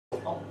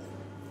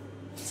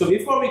So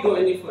before we go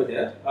any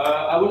further,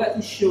 I would like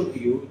to show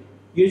you,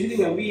 usually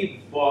when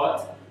we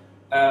bought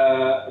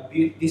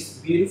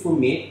this beautiful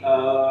meat,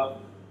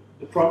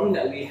 the problem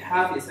that we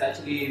have is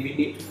actually we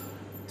need to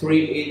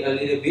trim it a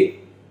little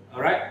bit.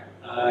 Alright,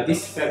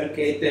 this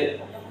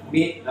fabricated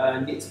meat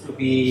needs to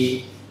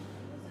be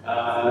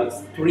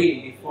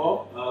trimmed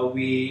before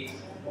we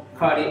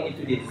cut it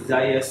into the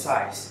desired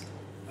size.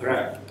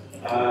 Alright,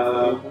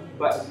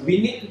 but we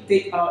need to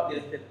take out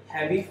the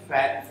heavy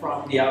fat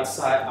from the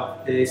outside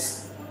of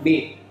this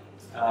meat,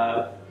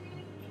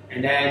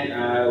 and then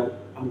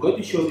I'm going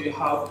to show you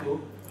how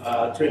to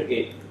trim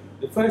it.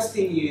 The first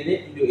thing you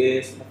need to do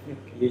is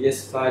you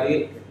just cut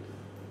it,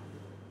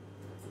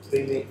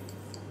 trim it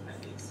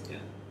like this.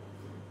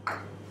 Yeah.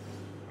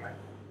 Right.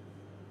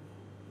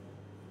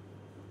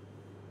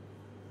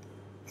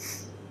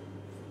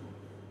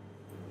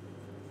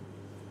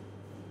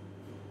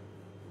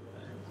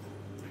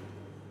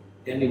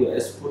 Then you will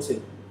expose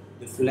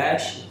the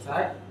flesh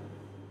inside.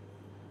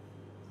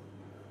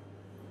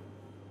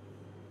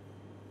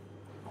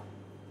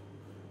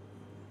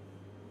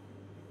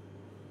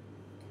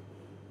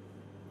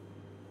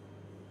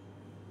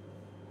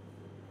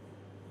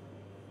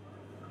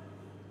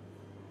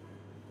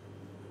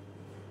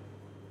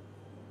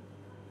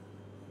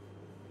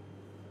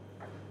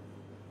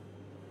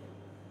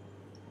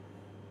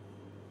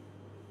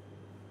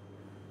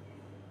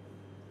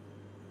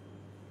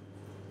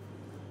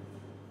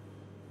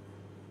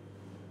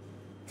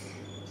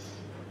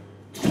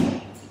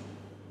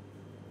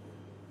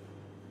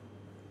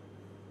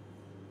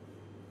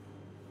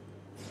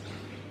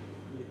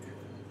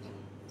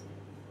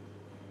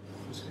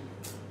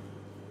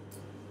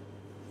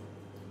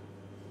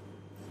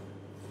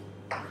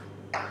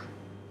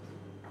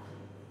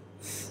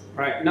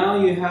 Right, now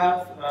you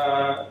have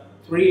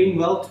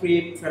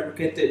well-trimmed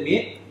fabricated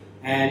meat,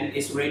 and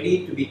it's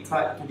ready to be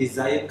cut to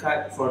desired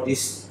cut for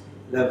this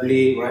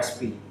lovely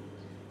recipe.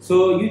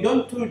 So you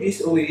don't throw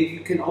this away.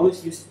 You can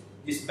always use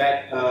this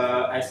bag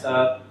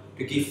to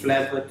give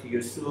flavor to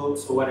your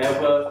soups or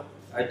whatever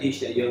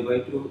dish that you're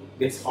going to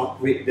base on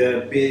with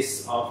the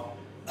base of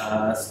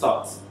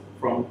stocks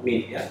from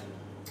meat. Yeah.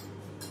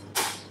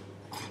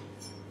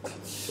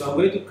 So I'm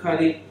going to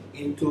cut it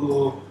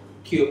into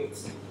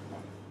cubes.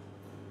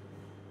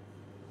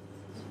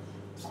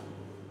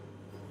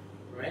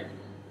 Right.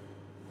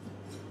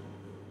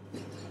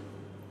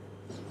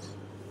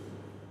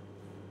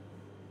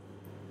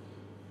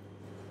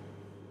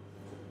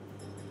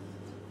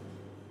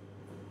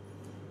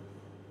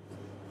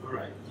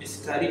 Alright,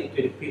 just cut it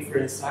into the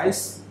preferred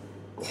size.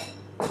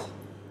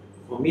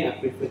 For me, I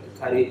prefer to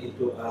cut it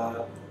into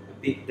a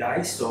big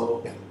dice,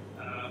 so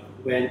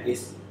when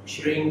it's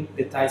shrink,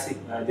 the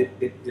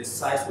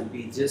size will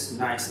be just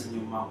nice in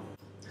your mouth.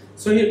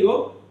 So here you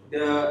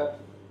go.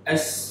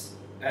 As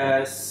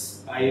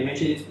I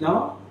mentioned it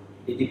now,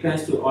 it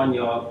depends on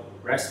your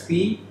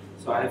recipe.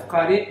 So I have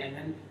cut it, and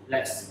then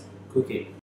let's cook it.